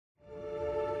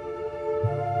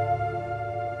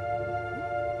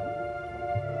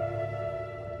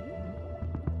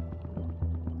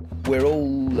We're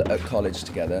all at college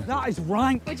together. That is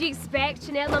rank. Would you expect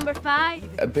Chanel number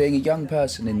 5? Being a young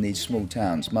person in these small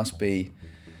towns must be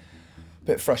a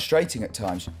bit frustrating at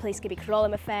times. Police could be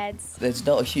crawling with feds. There's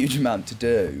not a huge amount to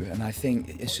do, and I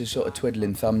think it's a sort of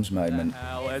twiddling thumbs moment.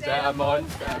 Is it a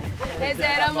monster? Is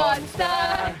it a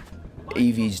monster?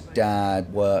 Evie's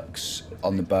dad works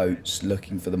on the boats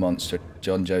looking for the monster.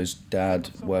 John Joe's dad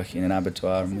working in an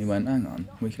abattoir, and we went, hang on,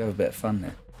 we could have a bit of fun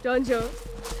here. John Joe.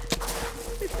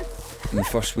 In the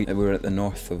first week, we were at the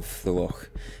north of the Loch,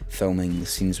 filming the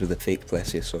scenes with the fake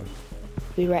Plesiosaur.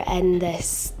 We were in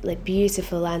this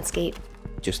beautiful landscape.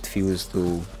 Just feel as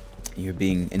though you're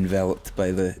being enveloped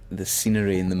by the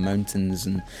scenery and the mountains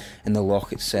and the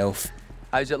Loch itself.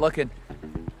 How's it looking?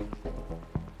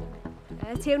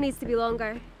 The tail needs to be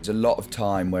longer. There's a lot of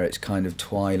time where it's kind of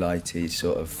twilighty,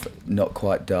 sort of not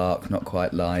quite dark, not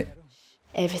quite light.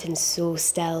 Everything's so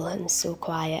still and so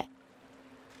quiet.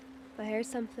 I heard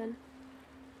something.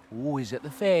 Oh, is it the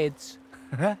feds?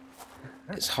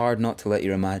 It's hard not to let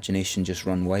your imagination just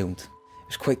run wild. It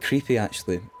was quite creepy,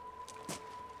 actually.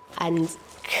 And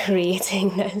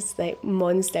creating this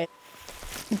monster,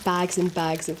 bags and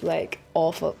bags of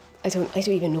awful. I don't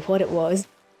even know what it was.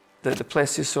 The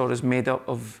Plesiosaur is made up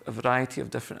of a variety of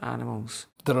different animals.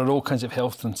 There are all kinds of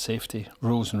health and safety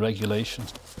rules and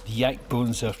regulations. The yak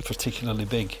bones are particularly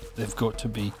big. They've got to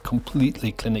be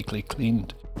completely clinically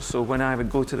cleaned. So when I would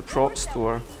go to the prop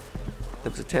store, there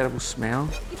was a terrible smell.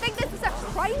 You think this is a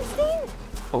crime scene?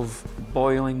 Of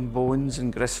boiling bones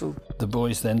and gristle. The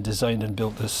boys then designed and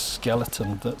built this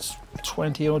skeleton that's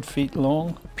 20-odd feet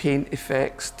long. Paint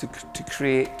effects to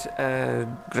create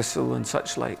gristle and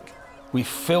such like. We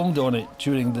filmed on it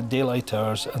during the daylight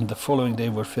hours, and the following day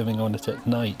we're filming on it at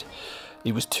night.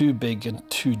 It was too big and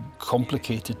too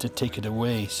complicated to take it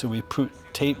away, so we put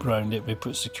tape round it, we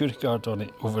put security guard on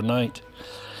it overnight.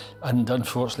 And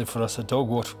unfortunately for us, a dog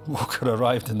walker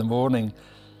arrived in the morning,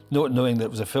 not knowing that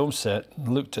it was a film set, and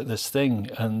looked at this thing,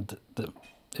 and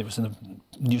it was in the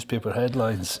newspaper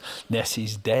headlines,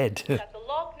 Nessie's dead. That the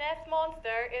Loch Ness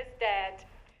Monster is dead.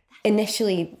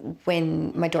 Initially,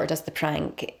 when my daughter does the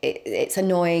prank, it's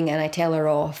annoying and I tell her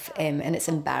off and it's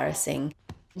embarrassing.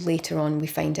 Later on, we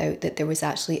find out that there was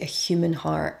actually a human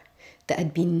heart that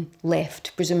had been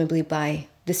left, presumably by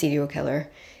the serial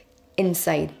killer,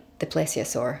 inside the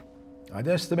Plesiosaur. I'd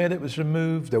estimate it was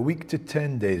removed a week to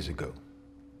 10 days ago.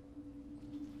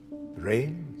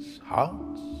 Brains,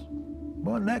 hearts.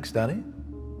 What next, Danny?